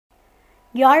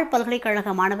யாழ் பல்கலைக்கழக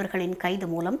மாணவர்களின் கைது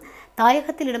மூலம்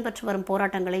தாயகத்தில் இடம்பெற்று வரும்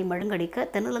போராட்டங்களை மழுங்கடிக்க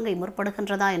தென்னிலங்கை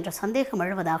முற்படுகின்றதா என்ற சந்தேகம்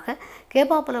எழுவதாக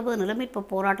கேப்பாப்புலவு நிலமீட்பு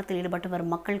போராட்டத்தில் ஈடுபட்டு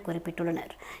வரும் மக்கள்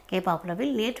குறிப்பிட்டுள்ளனர்.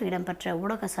 கேப்பாப்புலவில் நேற்று இடம்பெற்ற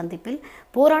ஊடக சந்திப்பில்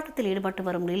போராட்டத்தில் ஈடுபட்டு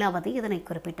வரும் லீலாவதி இதனை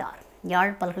குறிப்பிட்டார்.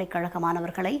 யாழ் பல்கலைக்கழக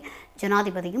மாணவர்களை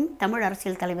ஜனாதிபதியும் தமிழ்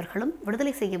அரசியல் தலைவர்களும்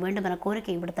விடுதலை செய்ய வேண்டும் என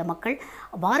கோரிக்கை விடுத்த மக்கள்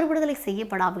அவ்வாறு விடுதலை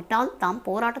செய்யப்படாவிட்டால் தாம்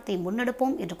போராட்டத்தை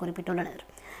முன்னெடுப்போம் என்று குறிப்பிட்டுள்ளனர்.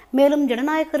 மேலும்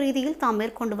ஜனநாயக ரீதியில் தாம்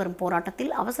மேற்கொண்டு வரும்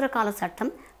போராட்டத்தில் அவசரகால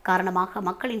சட்டம் காரணமாக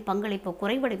மக்களின் பங்களிப்பு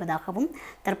குறைவடைவதாகவும்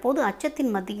தற்போது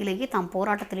அச்சத்தின் மத்தியிலேயே தாம்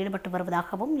போராட்டத்தில் ஈடுபட்டு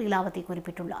வருவதாகவும் லீலாவதி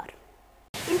குறிப்பிட்டுள்ளார்.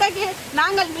 இன்றைக்கு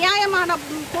நாங்கள் நியாயமான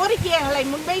கோரிக்கைகளை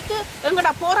முன்வைத்து எங்களோட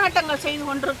போராட்டங்கள் செய்து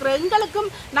கொண்டிருக்கிற எங்களுக்கும்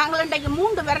நாங்கள் இன்றைக்கு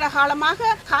 3 வருட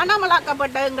காலமாக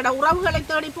காணாமலாக்கப்பட்ட எங்களோட உறவுகளை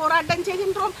தேடி போராட்டம்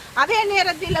செய்கின்றோம். அதே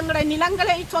நேரத்தில் எங்களோட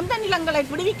நிலங்களை சொந்த நிலங்களை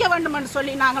விடுவிக்க வேண்டும் என்று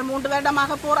சொல்லி நாங்கள் 3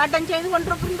 வருடமாக போராட்டம் செய்து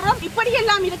கொண்டிருக்கின்றோம்.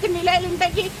 இப்படியெல்லாம் இருக்கும் நிலையில்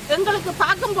இன்றைக்கு எங்களுக்கு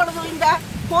பார்க்கும் பொழுது இந்த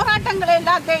போராட்டங்கள்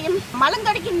எல்லாத்தையும்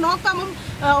மலங்கடிக்கும் நோக்கமும்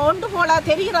ஒன்று போல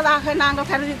தெரிகிறதாக நாங்கள்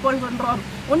கருதி கொள்கின்றோம்.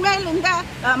 உண்மையில் இந்த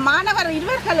மாணவர்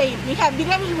இருவர்களை மிக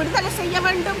விரைவில் விடுதலை செய்ய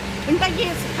வேண்டும். இன்றைக்கு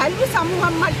கல்வி சமூக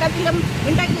மட்டத்திலும்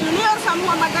இன்றைக்கு இளையோர்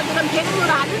சமூக மட்டத்திலும் பெரும்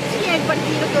ஒரு அதிர்ச்சியை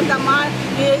ஏற்படுத்தி இருக்கின்ற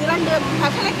 2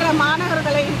 பல்கலைக்கழக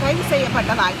மாணவர்களையும் கைது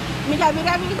செய்யப்பட்டதால் மிக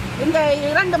விரைவில் இந்த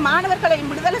 2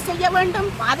 மாணவர்களையும் விடுதலை செய்ய வேண்டும்.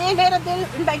 அதே நேரத்தில்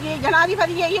இன்றைக்கு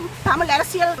ஜனாதிபதியையும் தமிழ்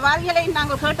அரசியல்வாதிகளையும்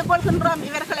நாங்கள் கேட்டுக்கொள்கின்றோம்.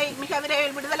 இவர்களை மிக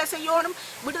விரைவில் விடுதலை செய்யணும்.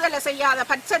 விடுதலை செய்யாத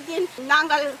பட்சத்தில்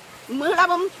நாங்கள்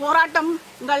மீளவும்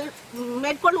போராட்டங்கள்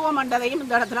மேற்கொள்வோம் என்றதையும்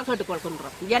இந்த இடத்துல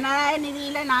கேட்டுக்கொள்கின்றோம். ஜனநாயக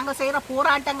நிதியில் நாங்கள் செய்கிற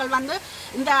போராட்டங்கள்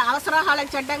இந்த அவசரகால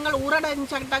சட்டங்கள் ஊரடங்கு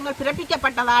சட்டங்கள்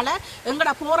பிறப்பிக்கப்பட்டதால்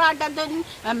எங்களோட போராட்டத்தின்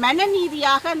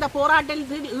மனநீதியாக இந்த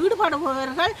போராட்டத்தில்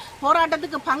ஈடுபடுபவர்கள்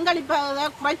போராட்டத்துக்கு பங்களிப்பதை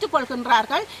குறைத்துக்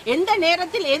கொள்கின்றார்கள். எந்த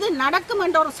நேரத்தில் எது நடக்கும்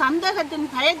என்ற ஒரு சந்தேகத்தின்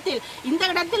பயத்தில் இந்த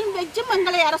இடத்தில் வச்சும்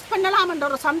எங்களை அரெஸ்ட் பண்ணலாம் என்ற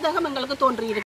ஒரு சந்தேகம் எங்களுக்கு தோன்றியிருக்கு.